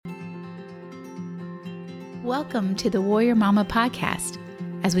Welcome to the Warrior Mama podcast,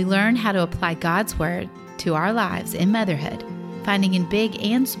 as we learn how to apply God's Word to our lives in motherhood, finding in big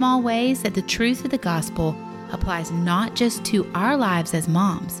and small ways that the truth of the gospel applies not just to our lives as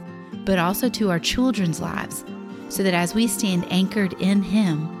moms, but also to our children's lives, so that as we stand anchored in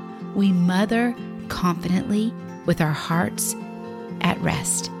Him, we mother confidently with our hearts at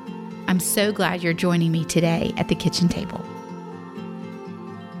rest. I'm so glad you're joining me today at the kitchen table.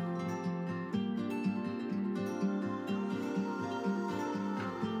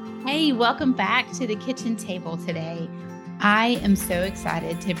 Hey, welcome back to the kitchen table today. I am so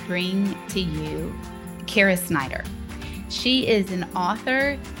excited to bring to you Caris Snider. She is an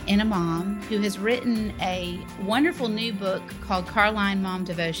author and a mom who has written a wonderful new book called Caroline Mom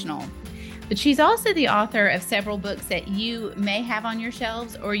Devotional. But she's also the author of several books that you may have on your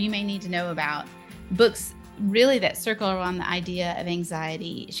shelves or you may need to know about. Books really that circle around the idea of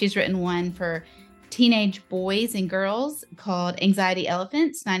anxiety. She's written one for teenage boys and girls called Anxiety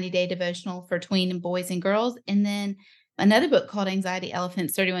Elephants, 90-Day Devotional for Tween Boys and Girls. And then another book called Anxiety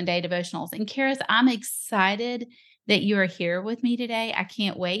Elephants, 31-Day Devotionals. And Caris, I'm excited that you are here with me today. I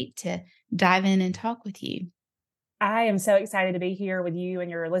can't wait to dive in and talk with you. I am so excited to be here with you and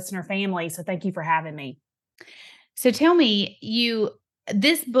your listener family. So thank you for having me. So tell me,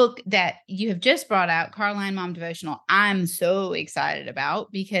 this book that you have just brought out, Caroline Mom Devotional, I'm so excited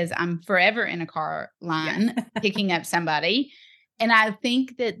about because I'm forever in a car line picking up somebody. And I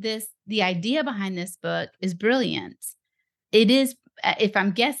think that the idea behind this book is brilliant. It is, if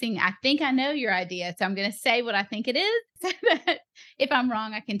I'm guessing, I think I know your idea. So I'm going to say what I think it is. So that if I'm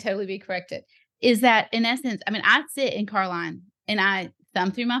wrong, I can totally be corrected. Is that in essence, I mean, I sit in car line and I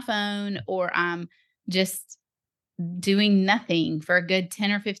thumb through my phone or I'm just doing nothing for a good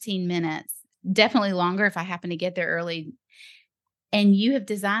 10 or 15 minutes, definitely longer if I happen to get there early. And you have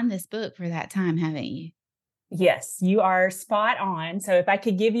designed this book for that time, haven't you? Yes, you are spot on. So if I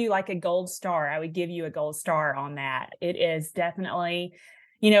could give you like a gold star, I would give you a gold star on that. It is definitely,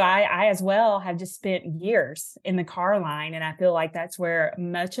 I as well have just spent years in the car line. And I feel like that's where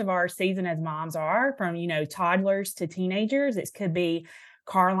much of our season as moms are, from, toddlers to teenagers. It could be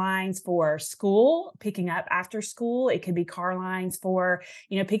car lines for school, picking up after school. It could be car lines for,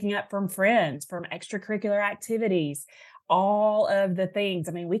 picking up from friends, from extracurricular activities, all of the things.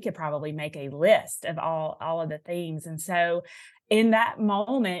 I mean, we could probably make a list of all of the things. And so in that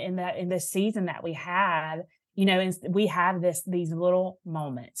moment, in this season that we had, we have these little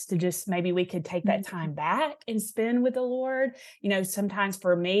moments to just, maybe we could take that time back and spend with the Lord. Sometimes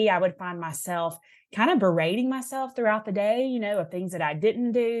for me, I would find myself kind of berating myself throughout the day, of things that I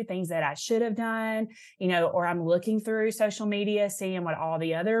didn't do, things that I should have done, or I'm looking through social media, seeing what all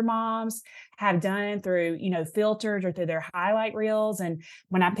the other moms have done through, filters or through their highlight reels. And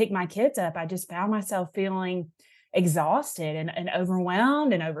when I picked my kids up, I just found myself feeling exhausted and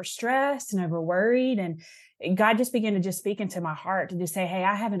overwhelmed and overstressed and overworried. And God just began to just speak into my heart to just say, hey,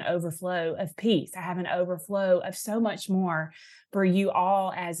 I have an overflow of peace. I have an overflow of so much more for you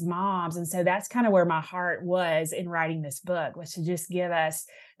all as moms. And so that's kind of where my heart was in writing this book, was to just give us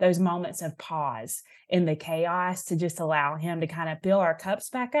those moments of pause in the chaos, to just allow Him to kind of fill our cups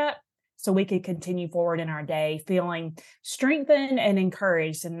back up so we could continue forward in our day, feeling strengthened and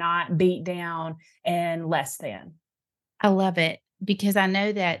encouraged and not beat down and less than. I love it because I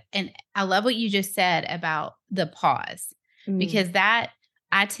know that, and I love what you just said about the pause, because that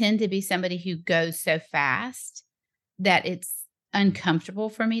I tend to be somebody who goes so fast that it's uncomfortable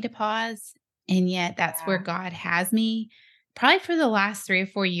for me to pause. And yet that's where God has me probably for the last 3 or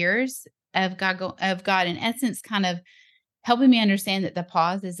 4 years of God in essence, kind of helping me understand that the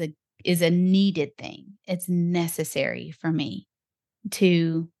pause is a needed thing. It's necessary for me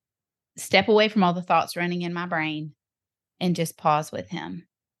to step away from all the thoughts running in my brain and just pause with Him.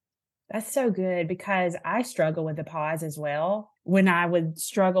 That's so good, because I struggle with the pause as well. When I would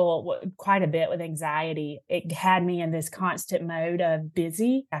struggle quite a bit with anxiety, it had me in this constant mode of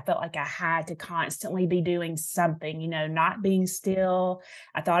busy. I felt like I had to constantly be doing something, not being still.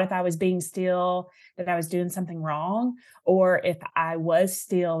 I thought if I was being still, that I was doing something wrong. Or if I was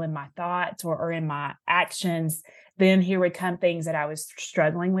still in my thoughts or in my actions, then here would come things that I was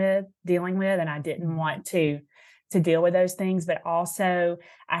struggling with, dealing with, and I didn't want to deal with those things. But also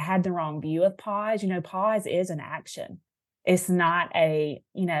I had the wrong view of pause. Pause is an action. It's not a,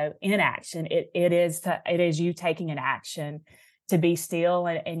 inaction. It is you taking an action to be still.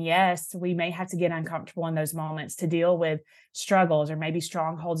 And yes, we may have to get uncomfortable in those moments to deal with struggles or maybe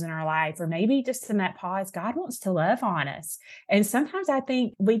strongholds in our life, or maybe just in that pause, God wants to love on us. And sometimes I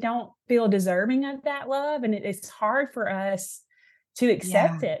think we don't feel deserving of that love. And it's hard for us to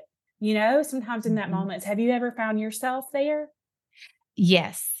accept it. sometimes in that Mhm. moments. Have you ever found yourself there?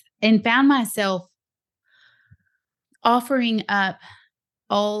 Yes, and found myself offering up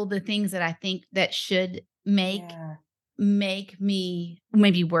all the things that I think that should Yeah. make me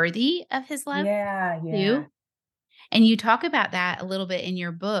maybe worthy of his love Yeah. Yeah. too. And you talk about that a little bit in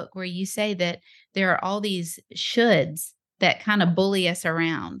your book where you say that there are all these shoulds that kind of bully us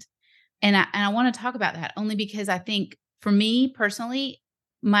around. And I want to talk about that only because I think for me personally,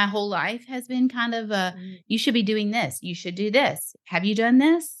 my whole life has been kind of Mm. you should be doing this, you should do this. Have you done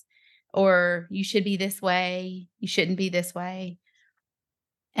this? Or you should be this way, you shouldn't be this way.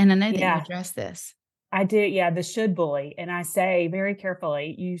 And I know that you Yeah. address this. I do, yeah, the should bully, and I say very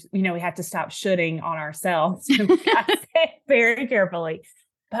carefully, we have to stop shoulding on ourselves, and I say it very carefully.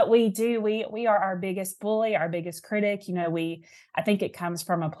 But we do, we are our biggest bully, our biggest critic. I think it comes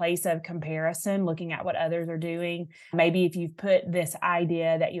from a place of comparison, looking at what others are doing. Maybe if you've put this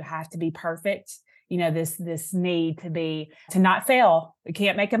idea that you have to be perfect, this need to not fail. We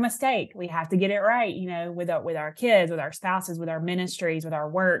can't make a mistake. We have to get it right, with our kids, with our spouses, with our ministries, with our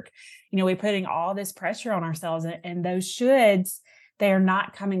work. We're putting all this pressure on ourselves, and those shoulds, they are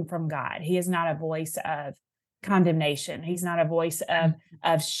not coming from God. He is not a voice of condemnation. He's not a voice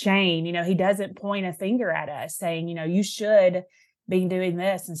of shame. He doesn't point a finger at us saying, you should be doing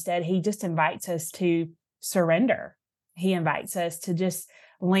this. Instead, he just invites us to surrender. He invites us to just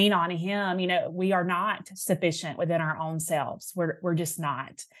lean on him. We are not sufficient within our own selves. We're just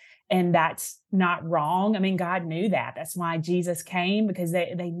not. And that's not wrong. I mean, God knew that. That's why Jesus came, because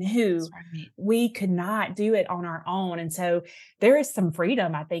they knew That's right. we could not do it on our own. And so there is some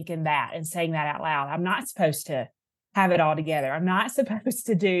freedom, I think, in that, and saying that out loud. I'm not supposed to have it all together. I'm not supposed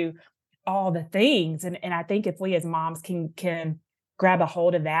to do all the things. And I think if we as moms can grab a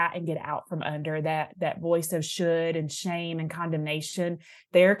hold of that and get out from under that voice of should and shame and condemnation,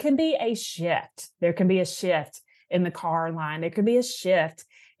 there can be a shift. There can be a shift in the car line. There could be a shift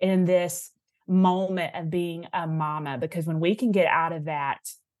in this moment of being a mama, because when we can get out of that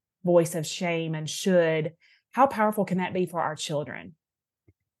voice of shame and should, how powerful can that be for our children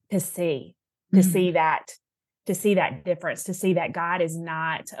to see, to Mhm. see that, to see that difference, to see that God is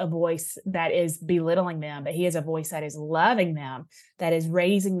not a voice that is belittling them, but he is a voice that is loving them, that is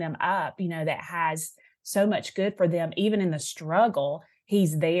raising them up, that has so much good for them. Even in the struggle,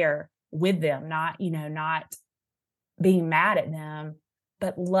 he's there with them, not being mad at them,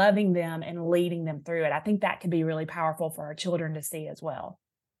 but loving them and leading them through it. I think that can be really powerful for our children to see as well.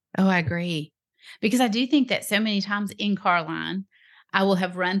 Oh, I agree. Because I do think that so many times in car line, I will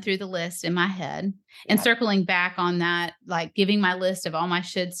have run through the list in my head and Yeah. circling back on that, like giving my list of all my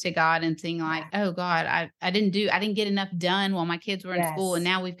shoulds to God and saying like, Yeah. oh God, I didn't get enough done while my kids were in school. And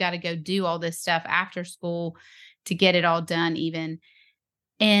Yes. now we've got to go do all this stuff after school to get it all done even.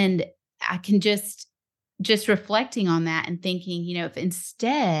 And I can just reflecting on that and thinking, if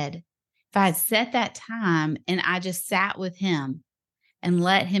instead, if I had set that time and I just sat with him and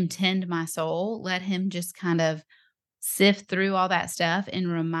let him tend my soul, let him just kind of sift through all that stuff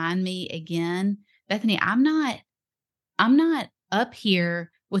and remind me again, Bethany, I'm not up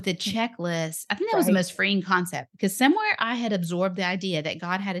here with a checklist. I think that was the Right. most freeing concept because somewhere I had absorbed the idea that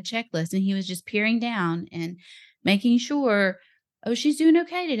God had a checklist and he was just peering down and making sure, oh, she's doing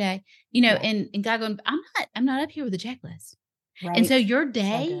okay today. Yeah. And God going, I'm not up here with a checklist. And so Right. your So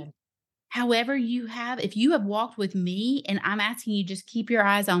day, good. however you have, if you have walked with me and I'm asking you just keep your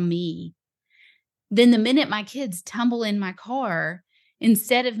eyes on me, then the minute my kids tumble in my car,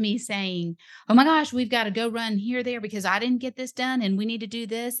 instead of me saying, "Oh my gosh, we've got to go run here, there because I didn't get this done and we need to do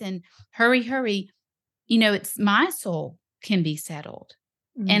this and hurry, hurry," it's my soul can be settled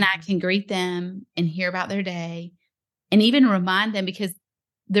and I Mm. can greet them and hear about their day and even remind them because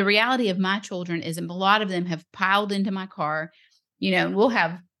the reality of my children is a lot of them have piled into my car, and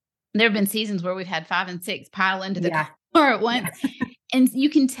there have been seasons where we've had 5 and 6 pile into the Yeah. car at Yeah. once. And you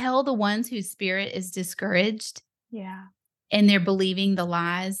can tell the ones whose spirit is discouraged Yeah. and they're believing the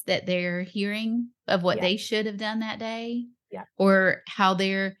lies that they're hearing of what Yeah. they should have done that day, Yeah. or how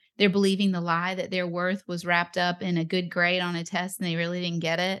they're believing the lie that their worth was wrapped up in a good grade on a test and they really didn't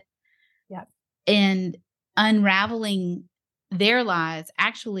get it. Yeah. And unraveling their lies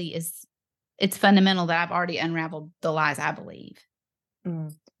actually it's fundamental that I've already unraveled the lies I believe.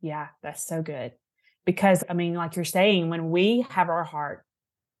 Mm. Yeah. That's so good. Because I mean, like you're saying, when we have our heart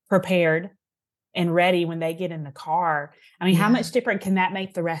prepared and ready when they get in the car, I mean, how Yeah. much different can that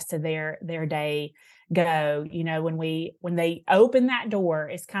make the rest of their day go? When they open that door,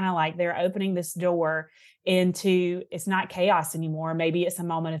 it's kind of like they're opening this door into, it's not chaos anymore. Maybe it's a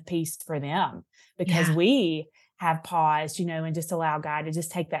moment of peace for them because Yeah. we have paused, and just allow God to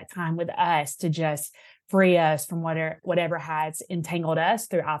just take that time with us to just free us from whatever has entangled us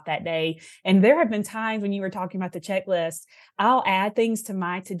throughout that day. And there have been times when you were talking about the checklist, I'll add things to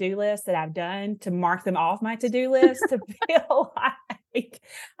my to-do list that I've done to mark them off my to-do list to feel like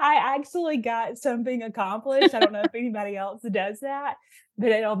I actually got something accomplished. I don't know if anybody else does that, but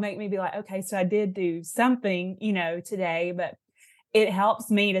it'll make me be like, okay, so I did do something, today, but it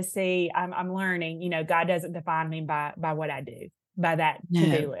helps me to see I'm learning, God doesn't define me by what I do, by that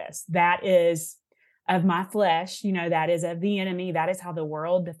to-do No. list. That is of my flesh, that is of the enemy. That is how the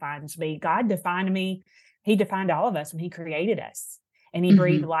world defines me. God defined me. He defined all of us when he created us and he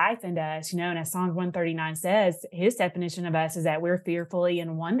breathed life into us, and as Psalms 139 says, his definition of us is that we're fearfully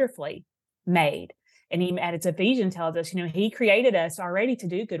and wonderfully made. And he, as Ephesians tells us, he created us already to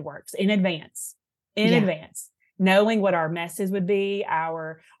do good works in advance, knowing what our messes would be,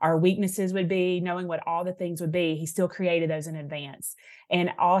 our weaknesses would be, knowing what all the things would be. He still created those in advance.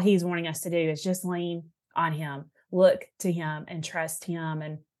 And all he's wanting us to do is just lean on him, look to him and trust him.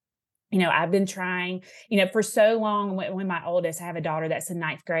 And, I've been trying, for so long when my oldest, I have a daughter that's in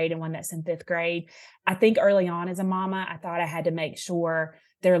 9th grade and one that's in 5th grade. I think early on as a mama, I thought I had to make sure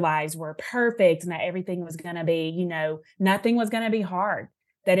their lives were perfect and that everything was going to be, nothing was going to be hard,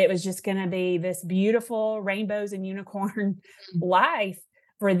 that it was just going to be this beautiful rainbows and unicorn life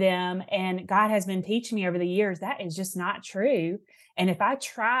for them. And God has been teaching me over the years that is just not true. And if I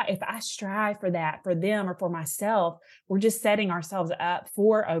strive for that for them or for myself, we're just setting ourselves up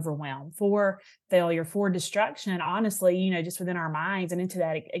for overwhelm, for failure, for destruction, honestly, just within our minds and into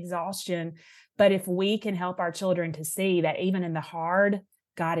that exhaustion. But if we can help our children to see that even in the hard,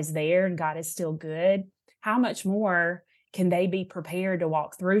 God is there and God is still good, how much more can they be prepared to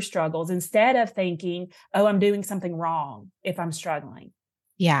walk through struggles instead of thinking, oh, I'm doing something wrong if I'm struggling.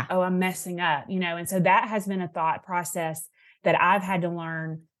 Yeah. Oh, I'm messing up, and so that has been a thought process that I've had to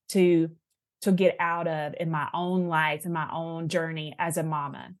learn to get out of in my own life, in my own journey as a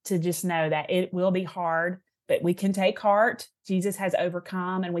mama, to just know that it will be hard, but we can take heart. Jesus has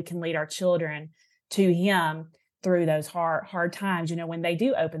overcome, and we can lead our children to him through those hard times, when they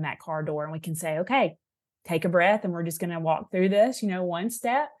do open that car door, and we can say, okay, take a breath, and we're just going to walk through this, one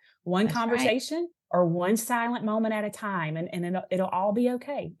step, one That's conversation, right. or one silent moment at a time. And it'll all be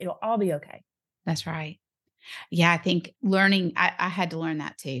okay. It'll all be okay. That's right. Yeah, I think learning, I had to learn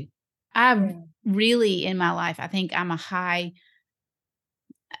that too. I've really in my life, I think I'm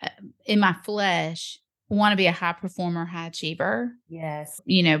in my flesh, want to be a high performer, high achiever, Yes.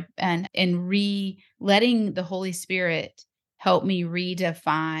 and letting the Holy Spirit help me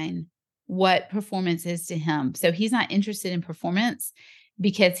redefine what performance is to him. So he's not interested in performance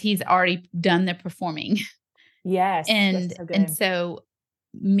because he's already done the performing. Yes. And That's so and good. so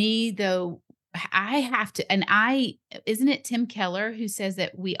me though, I have to, isn't it Tim Keller who says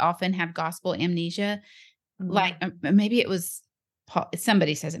that we often have gospel amnesia? Like maybe it was Paul,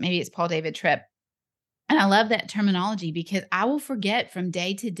 somebody says it, maybe it's Paul David Tripp. And I love that terminology because I will forget from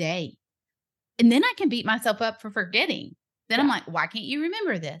day to day. And then I can beat myself up for forgetting. Then I'm like, why can't you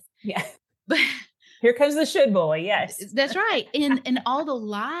remember this? Yeah. But Here comes the should boy. Yes. that's right. And all the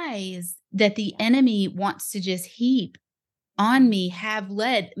lies that the enemy wants to just heap on me have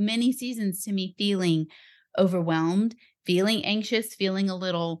led many seasons to me feeling overwhelmed, feeling anxious, feeling a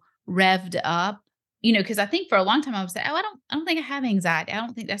little revved up, because I think for a long time I would say, oh, I don't think I have anxiety. I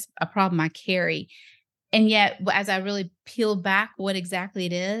don't think that's a problem I carry. And yet, as I really peel back what exactly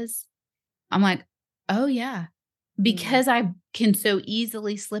it is, I'm like, oh yeah, because I can so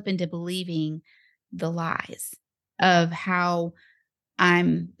easily slip into believing the lies of how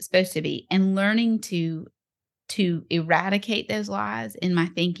I'm supposed to be, and learning to eradicate those lies in my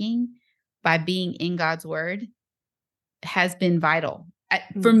thinking by being in God's word has been vital.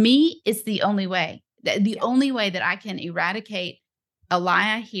 For me, it's the only way. The only way that I can eradicate a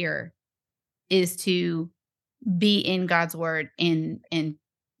lie I hear is to be in God's word and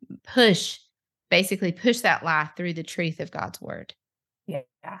basically push that lie through the truth of God's word. Yeah.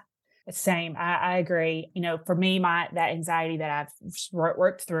 Same. I agree. For me, that anxiety that I've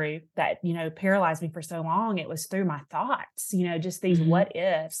worked through that, paralyzed me for so long, it was through my thoughts, just these what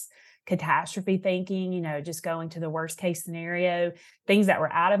ifs, catastrophe thinking, just going to the worst case scenario, things that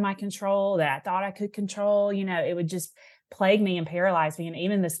were out of my control that I thought I could control, it would just plague me and paralyze me. And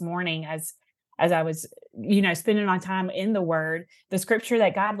even this morning, as I was, spending my time in the word, the scripture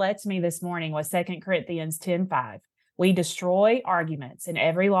that God led to me this morning was 2 Corinthians 10:5. We destroy arguments and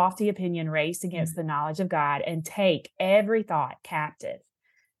every lofty opinion raised against the knowledge of God and take every thought captive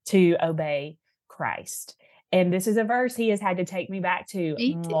to obey Christ. And this is a verse he has had to take me back to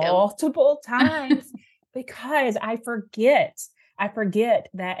Me too. multiple times. Because I forget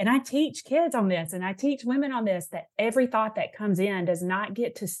that, and I teach kids on this, and I teach women on this, that every thought that comes in does not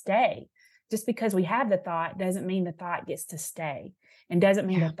get to stay. Just because we have the thought doesn't mean the thought gets to stay, and doesn't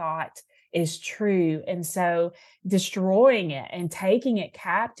mean the Yeah. thought is true. And so destroying it and taking it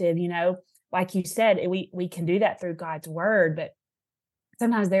captive, like you said, we can do that through God's word, but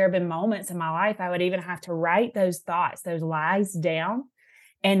sometimes there have been moments in my life I would even have to write those thoughts, those lies down,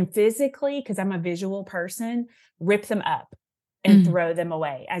 and physically, because I'm a visual person, rip them up and Mm. throw them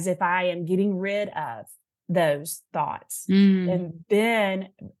away as if I am getting rid of those thoughts. Mm. And then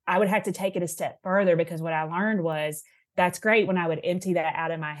I would have to take it a step further, because what I learned was that's great when I would empty that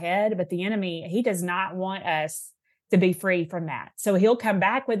out of my head, but the enemy, he does not want us to be free from that. So he'll come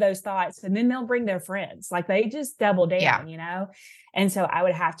back with those thoughts, and then they'll bring their friends. Like, they just double Yeah. down. And so I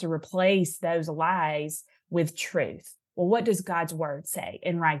would have to replace those lies with truth. Well, what does God's word say?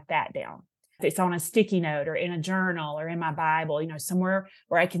 And write that down. If it's on a sticky note or in a journal or in my Bible, somewhere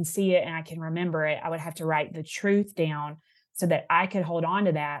where I can see it and I can remember it, I would have to write the truth down so that I could hold on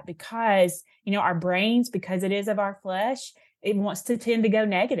to that, because, our brains, because it is of our flesh, it wants to tend to go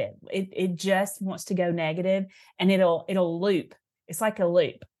negative. It just wants to go negative, and it'll loop. It's like a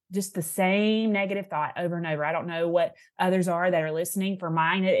loop, just the same negative thought over and over. I don't know what others are that are listening. For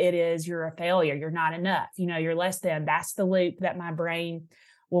mine, it is, you're a failure. You're not enough. You're less than. That's the loop that my brain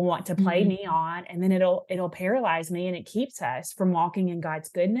will want to play Mhm. me on. And then it'll paralyze me, and it keeps us from walking in God's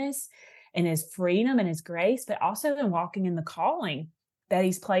goodness and his freedom and his grace, but also in walking in the calling that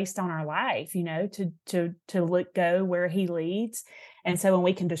he's placed on our life, to go where he leads. And so when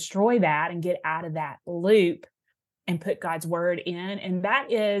we can destroy that and get out of that loop and put God's word in, and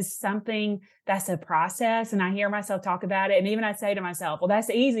that is something that's a process. And I hear myself talk about it. And even I say to myself, well, that's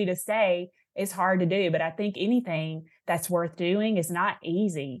easy to say, it's hard to do. But I think anything that's worth doing is not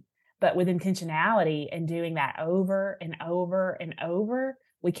easy, but with intentionality and doing that over and over and over,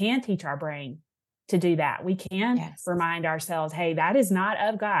 we can teach our brain to do that. We can Yes. remind ourselves, hey, that is not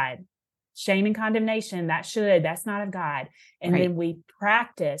of God. Shame and condemnation, that's not of God. And Right. then we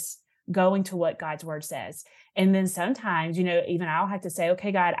practice going to what God's word says. And then sometimes, even I'll have to say,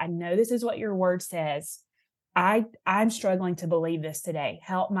 okay, God, I know this is what your word says. I'm struggling to believe this today.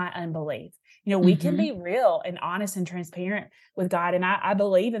 Help my unbelief. We can be real and honest and transparent with God. And I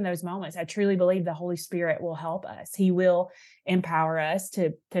believe in those moments. I truly believe the Holy Spirit will help us. He will empower us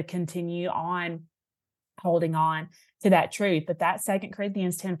to continue on holding on to that truth. But that 2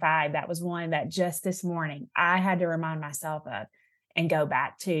 Corinthians 10:5, that was one that just this morning I had to remind myself of and go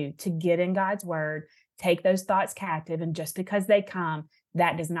back to get in God's word, take those thoughts captive. And just because they come,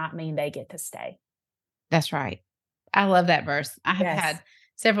 that does not mean they get to stay. That's right. I love that verse. I have Yes. had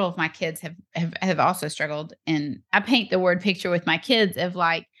several of my kids have also struggled, and I paint the word picture with my kids of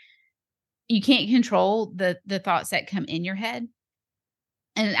like, you can't control the thoughts that come in your head.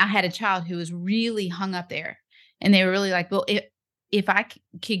 And I had a child who was really hung up there, and they were really like, well, if I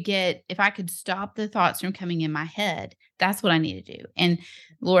could stop the thoughts from coming in my head, that's what I need to do. And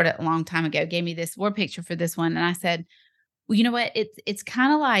Lord, a long time ago, gave me this word picture for this one. And I said, well, you know what? It's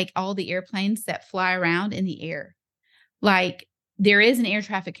kind of like all the airplanes that fly around in the air. Like, there is an air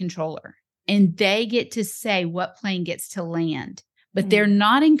traffic controller, and they get to say what plane gets to land, but they're Mhm.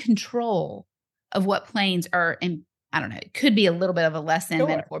 not in control of what planes are. And I don't know, it could be a little bit of a lesson Sure.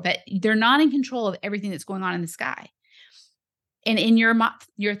 metaphor, but they're not in control of everything that's going on in the sky. And in your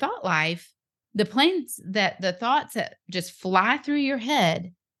thought life, the thoughts that just fly through your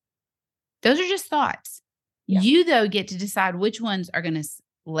head, those are just thoughts. Yeah, You, though, get to decide which ones are going to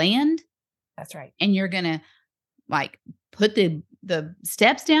land, that's right. and you're going to like put the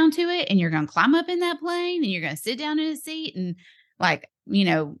steps down to it, and you're going to climb up in that plane, and you're going to sit down in a seat and like,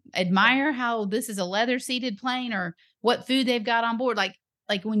 Yeah. admire how this is a leather seated plane, or what food they've got on board. Like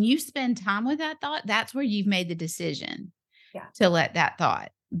when you spend time with that thought, that's where you've made the decision Yeah. to let that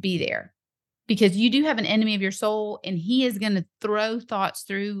thought be there, because you do have an enemy of your soul, and he is going to throw thoughts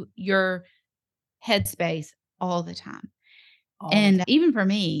through your headspace all the time. All the And time. even for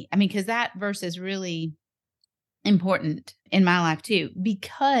me, I mean, because that verse is really important in my life too,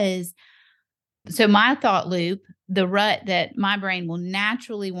 because so my thought loop, the rut that my brain will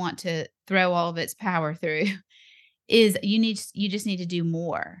naturally want to throw all of its power through is you just need to do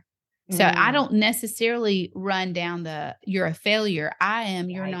more. So I Mm, don't necessarily run down you're a failure.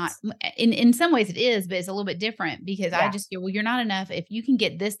 You're right. not. In some ways it is, but it's a little bit different, because I Yeah, just feel, well, you're not enough. If you can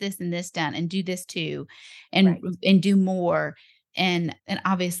get this and this done, and do this too, and right. do more, and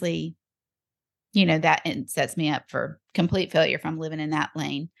obviously, that it sets me up for complete failure if I'm living in that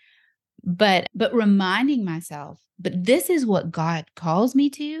lane. But reminding myself, but this is what God calls me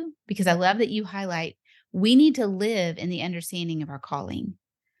to, because I Mhm. love that you highlight we need to live in the understanding of our calling,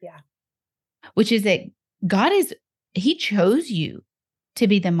 Yeah, which is that He chose you to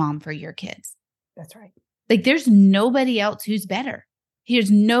be the mom for your kids. that's right. Like, there's nobody else who's better.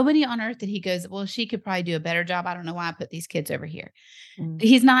 There's nobody on earth that he goes, well, she could probably do a better job. I don't know why I put these kids over here.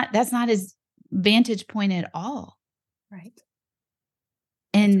 Mm, That's not his vantage point at all. right.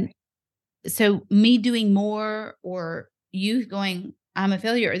 That's And right. so me doing more or you going, I'm a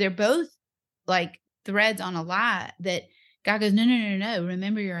failure, they're both like threads on a lie that God goes, no, no, no, no.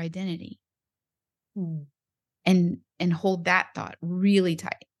 Remember your identity Mm, and hold that thought really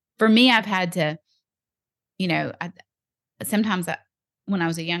tight. For me, I've had to, you know, sometimes when I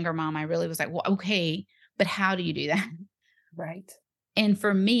was a younger mom, I really was like, well, okay, but how do you do that? right. And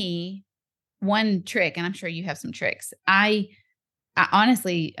for me, one trick, and I'm sure you have some tricks. I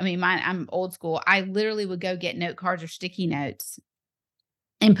honestly, I mean, I'm old school. I literally would go get note cards or sticky notes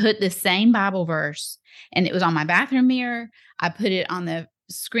and put the same Bible verse, and it was on my bathroom mirror. I put it on the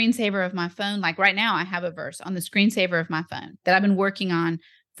screensaver of my phone. Like right now, I have a verse on the screensaver of my phone that I've been working on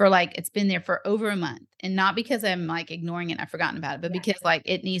for like, it's been there for over a month. And not because I'm like ignoring it, and I've forgotten about it, but Yeah, because like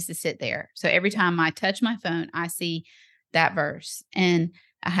it needs to sit there. So every yeah, time I touch my phone, I see that verse and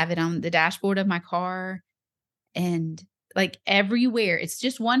I have it on the dashboard of my car and like everywhere. It's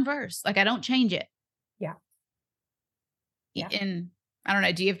just one verse. Like I don't change it. yeah, yeah. And I don't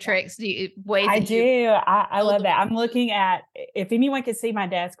know, do you have tricks? Ways I that you do. I build love the that. I'm looking at if anyone could see my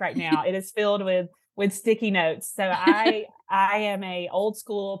desk right now, it is filled with sticky notes. So I am a old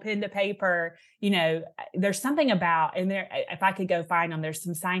school pen to paper. There's something about and there if I could go find them, there's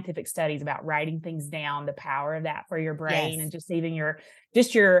some scientific studies about writing things down, the power of that for your brain and Yes. just even your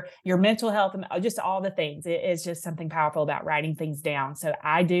mental health and just all the things. It is just something powerful about writing things down. So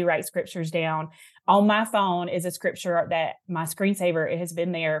I do write scriptures down on my phone is a scripture that my screensaver, it has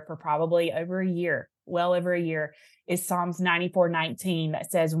been there for probably over a year, well over a year, is Psalms 94:19 that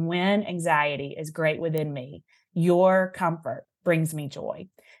says, when anxiety is great within me, your comfort brings me joy.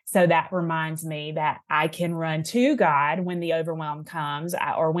 So that reminds me that I can run to God when the overwhelm comes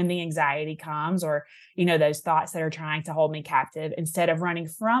or when the anxiety comes or, those thoughts that are trying to hold me captive. Instead of running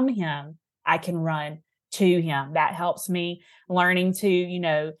from him, I can run to him. That helps me learning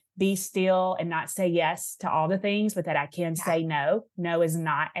to, be still and not say yes to all the things, but that I can Yeah. say no. No is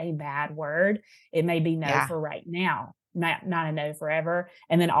not a bad word. It may be no Yeah. for right now, not a no forever.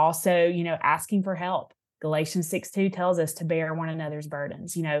 And then also, asking for help. Galatians 6:2 tells us to bear one another's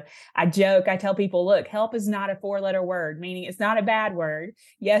burdens. I joke, I tell people, look, help is not a 4-letter word, meaning it's not a bad word.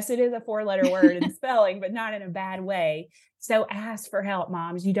 Yes, it is a 4-letter word in spelling, but not in a bad way. So ask for help,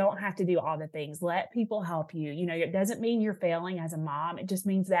 moms. You don't have to do all the things. Let people help you. It doesn't mean you're failing as a mom. It just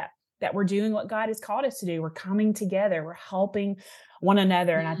means that we're doing what God has called us to do. We're coming together. We're helping one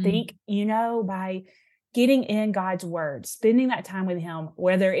another. And I think, Mm. by getting in God's word, spending that time with him,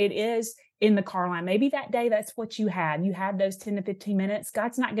 whether it is in the car line, maybe that day that's what you had. You had those 10 to 15 minutes.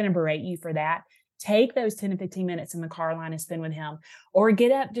 God's not going to berate you for that. Take those 10 to 15 minutes in the car line and spend with him, or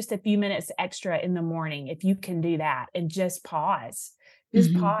get up just a few minutes extra in the morning if you can do that and just pause.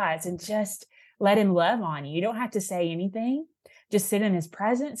 Just Mhm. pause and just let him love on you. You don't have to say anything. Just sit in his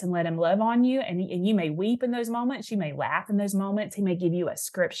presence and let him love on you. And you may weep in those moments. You may laugh in those moments. He may give you a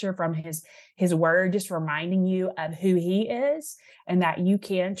scripture from his word, just reminding you of who he is and that you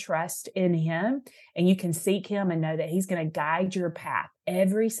can trust in him and you can seek him and know that he's going to guide your path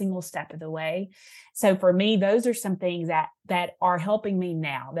every single step of the way. So for me, those are some things that are helping me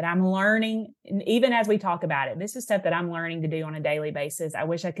now that I'm learning. And even as we talk about it, this is stuff that I'm learning to do on a daily basis. I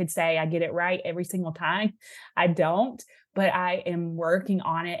wish I could say I get it right every single time. I don't, but I am working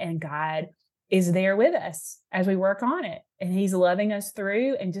on it, and God is there with us as we work on it. And he's loving us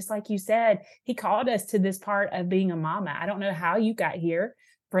through. And just like you said, he called us to this part of being a mama. I don't know how you got here,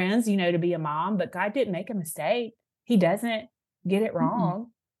 friends, to be a mom, but God didn't make a mistake. He doesn't get it Mm-mm. wrong.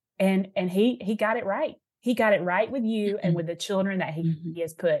 And he got it right. He got it right with you and Mm-mm. with the children that he Mhm.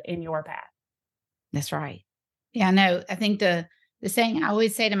 has put in your path. That's right. Yeah, no, I think the saying I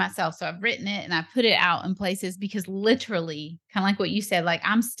always say to myself, so I've written it and I put it out in places because literally, kind of like what you said, like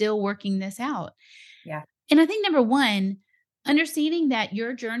I'm still working this out. Yeah. And I think number one, understanding that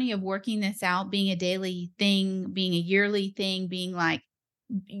your journey of working this out, being a daily thing, being a yearly thing, being like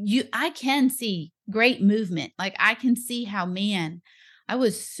I can see great movement. Like I can see how, man, I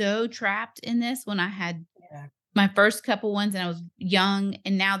was so trapped in this when I had Yeah. my first couple ones and I was young.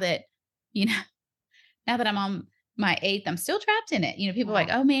 And now that, you know, now that I'm on my eighth, I'm still trapped in it. People are like,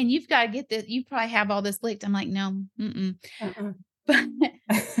 Wow. oh man, you've got to get this. You probably have all this licked. I'm like, no, mm-mm. Uh-uh. But,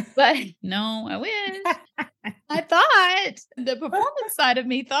 but no, I wish. I thought the performance side of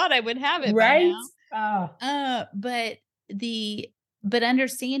me thought I would have it by Right? now. Oh, But but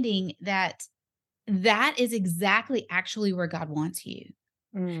understanding that that is exactly actually where God wants you.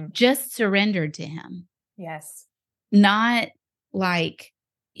 mm, Just surrendered to him, yes. not like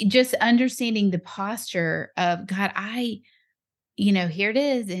just understanding the posture of God, here it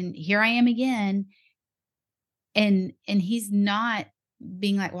is, and here I am again. And he's not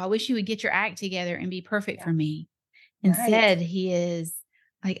being like, well, I wish you would get your act together and be perfect Yeah. for me. Right. Instead, he is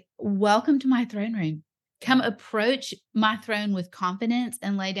like, welcome to my throne room. Come Yeah. approach my throne with confidence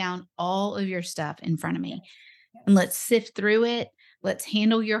and lay down all of your stuff in front of me. Yes. And Yes. let's sift through it. Let's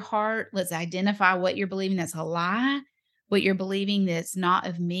handle your heart. Let's identify what you're believing that's a lie, what you're believing that's not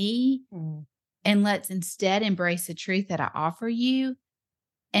of me. Mm, And let's instead embrace the truth that I offer you.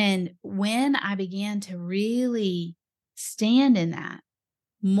 And when I began to really stand in that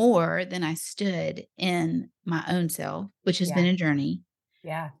more than I stood in my own self, which has been yeah. a journey,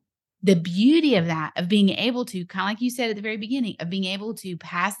 Yeah. the beauty of that, of being able to, kind of like you said at the very beginning, of being able to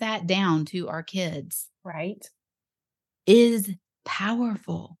pass that down to our kids Right. is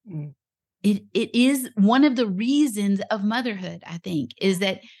powerful. Mm, It is one of the reasons of motherhood, I think, is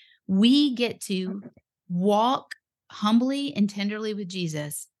that we get to walk humbly and tenderly with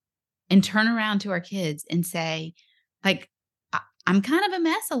Jesus and turn around to our kids and say, like, I'm kind of a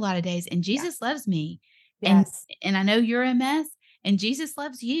mess a lot of days, and yeah. Jesus loves me. And Yes. and I know you're a mess, and Jesus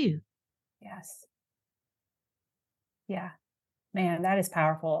loves you. Yes. Yeah. Man, that is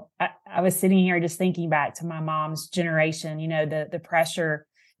powerful. I was sitting here just thinking back to my mom's generation, the pressure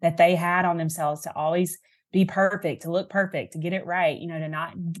that they had on themselves to always be perfect, to look perfect, to get it right, to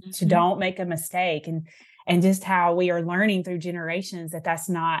Mhm, don't make a mistake. And just how we are learning through generations that that's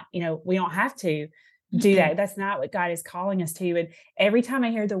not, we don't have to do mm-mm, that. That's not what God is calling us to. And every time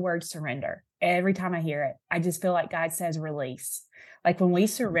I hear the word surrender, every time I hear it, I just feel like God says release. Like when we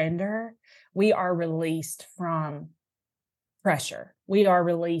surrender, we are released from pressure. We are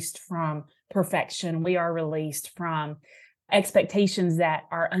released from perfection. We are released from expectations that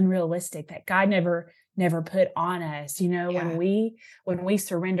are unrealistic that God never put on us. yeah, When we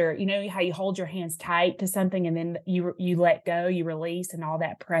surrender, how you hold your hands tight to something and then you let go, you release, and all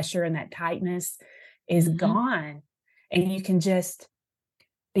that pressure and that tightness is mhm, gone. And you can just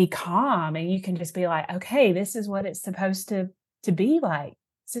be calm, and you can just be like, okay, this is what it's supposed to be like.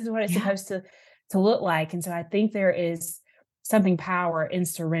 This is what it's yeah, supposed to look like. And so I think there is something power in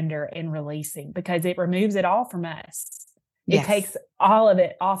surrender and releasing, because it removes it all from us. It yes, takes all of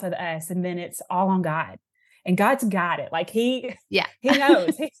it off of us, and then it's all on God. And God's got it. Like he yeah, he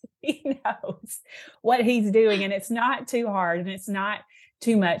knows. He knows what he's doing, and it's not too hard, and it's not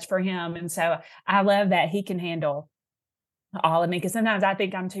too much for him. And so I love that he can handle all of me, because sometimes I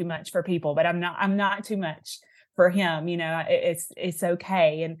think I'm too much for people, but I'm not too much for him. It's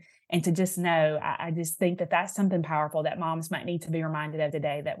okay. And to just know, I just think that that's something powerful that moms might need to be reminded of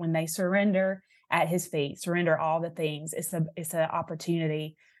today, that when they surrender at his feet, surrender all the things, it's an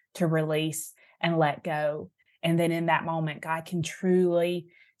opportunity to release and let go. And then in that moment, God can truly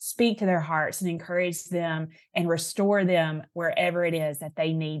speak to their hearts and encourage them and restore them wherever it is that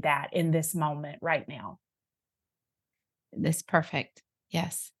they need that in this moment right now. that's perfect.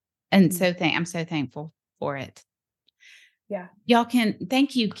 Yes. And Mm. I'm so thankful for it. Yeah. Y'all can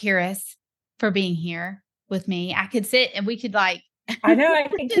thank you, Caris, for being here with me. I could sit and we could like I know I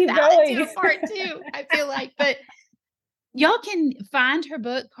put can this keep out into going. a part two, I feel like. But y'all can find her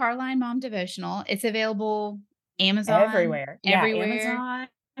book, Carline Mom Devotional. It's available Amazon, Everywhere. Yeah, everywhere. Amazon,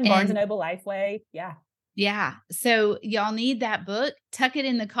 Barnes& and And Noble, Lifeway. Yeah, yeah, so y'all need that book, tuck it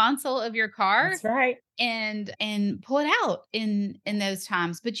in the console of your car that's right. and pull it out in those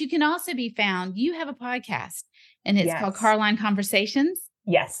times. But you can also be found, you have a podcast and it's called Yes. Carline Conversations.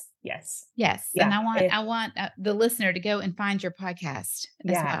 Yes, yes. Yes, and Yeah, I want the listener to go and find your podcast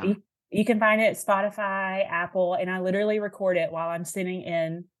as yeah, well. you can find it Spotify, Apple, and I literally record it while I'm sitting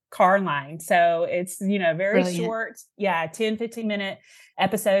in car line. So it's, very Brilliant. short. Yeah, 10-15 minute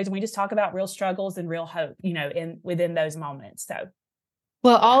episodes, and we just talk about real struggles and real hope, in within those moments. So,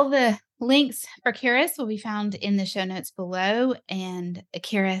 Well, yeah. all the links for Caris will be found in the show notes below. And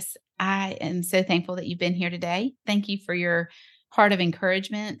Caris, I am so thankful that you've been here today. Thank you for your heart of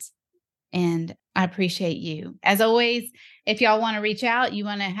encouragement. And I appreciate you. As always, if y'all want to reach out, you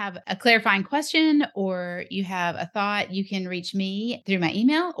want to have a clarifying question or you have a thought, you can reach me through my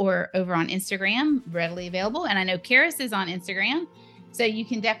email or over on Instagram, readily available. And I know Caris is on Instagram. So you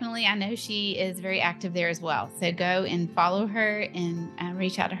can definitely, I know she is very active there as well. So go and follow her and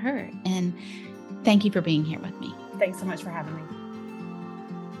reach out to her. And thank you for being here with me. Thanks so much for having me.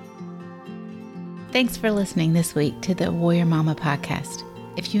 Thanks for listening this week to the Warrior Mama podcast.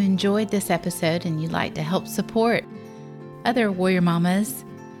 If you enjoyed this episode and you'd like to help support other warrior mamas,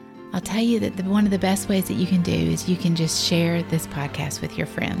 I'll tell you that one of the best ways that you can do is you can just share this podcast with your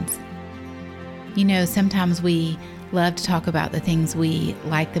friends. You know, sometimes we love to talk about the things we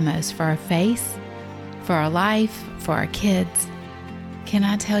like the most for our face, for our life, for our kids. Can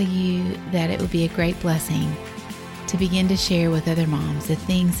I tell you that it would be a great blessing to begin to share with other moms the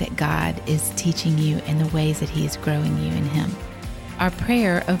things that God is teaching you and the ways that He is growing you in Him? Our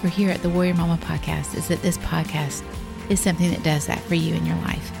prayer over here at the Warrior Mama Podcast is that this podcast is something that does that for you in your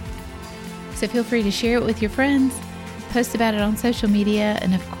life. So feel free to share it with your friends, post about it on social media,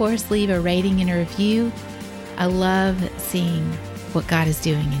 and of course, leave a rating and a review. I love seeing what God is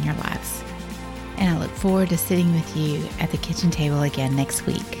doing in your lives. And I look forward to sitting with you at the kitchen table again next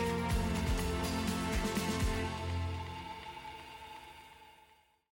week.